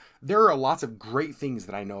me. Like, there are lots of great things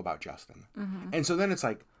that I know about Justin. Mm-hmm. And so then it's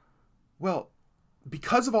like, well,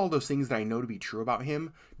 because of all those things that I know to be true about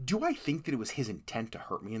him, do I think that it was his intent to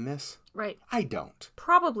hurt me in this? Right. I don't.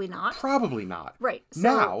 Probably not. Probably not. Right. So...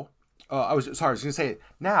 Now... I was going to say,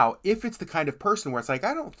 now, if it's the kind of person where it's like,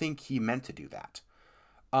 I don't think he meant to do that.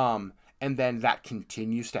 And then that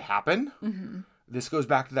continues to happen. Mm-hmm. This goes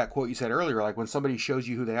back to that quote you said earlier, like when somebody shows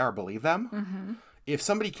you who they are, believe them. Mm-hmm. If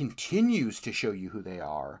somebody continues to show you who they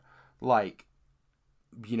are, like,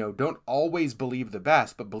 you know, don't always believe the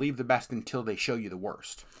best, but believe the best until they show you the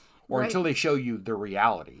worst. Or until they show you the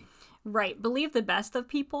reality. Right. Believe the best of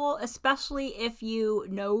people, especially if you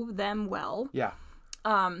know them well. Yeah.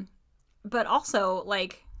 But also,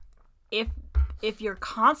 like, if you're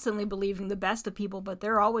constantly believing the best of people, but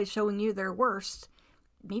they're always showing you their worst,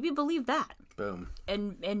 maybe believe that. Boom.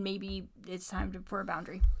 And maybe it's time for a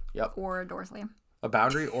boundary. Yep. Or a door slam. A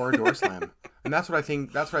boundary or a door slam. And that's what I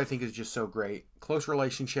think is just so great. Close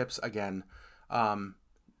relationships, again,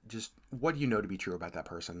 just what do you know to be true about that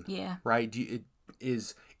person? Yeah. Right?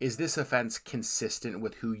 Is this offense consistent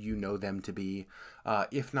with who you know them to be?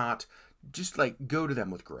 If not, just like go to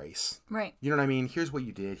them with grace. Right. You know what I mean? Here's what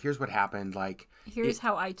you did. Here's what happened. Like, here's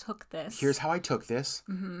how I took this. Here's how I took this.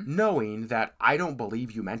 Mm-hmm. Knowing that I don't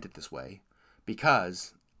believe you meant it this way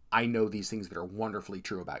because I know these things that are wonderfully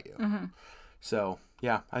true about you. Mm-hmm. So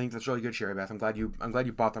yeah, I think that's really good, Sherry Beth. I'm glad you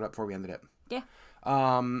brought that up before we ended it. Yeah.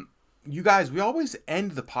 You guys, we always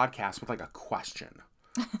end the podcast with like a question,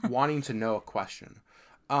 wanting to know a question.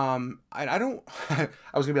 I don't. I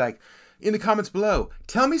was gonna be like, in the comments below,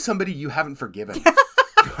 tell me somebody you haven't forgiven.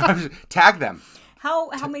 Tag them. How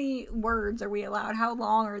many words are we allowed? How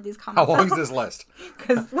long are these comments? How long is this list?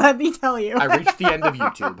 Because let me tell you. I reached the end of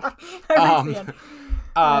YouTube.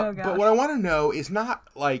 But what I want to know is not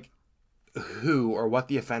like who or what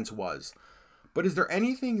the offense was, but is there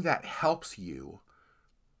anything that helps you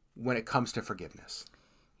when it comes to forgiveness?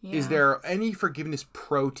 Yeah. Is there any forgiveness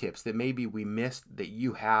pro tips that maybe we missed that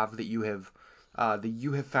you have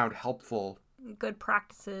found helpful? Good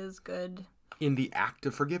practices, good in the act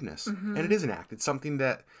of forgiveness. Mm-hmm. And it is an act. It's something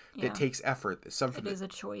that takes effort. It's something it is a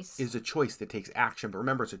choice. Is a choice that takes action. But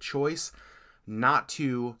remember, it's a choice not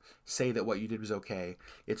to say that what you did was okay.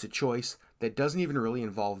 It's a choice that doesn't even really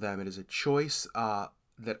involve them. It is a choice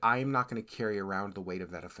that I am not going to carry around the weight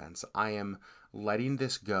of that offense. I am letting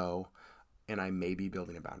this go, and I may be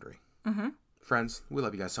building a boundary. Mm-hmm. Friends, we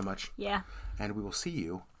love you guys so much. Yeah. And we will see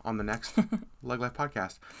you on the next LeggLife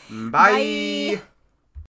podcast. Bye. Bye.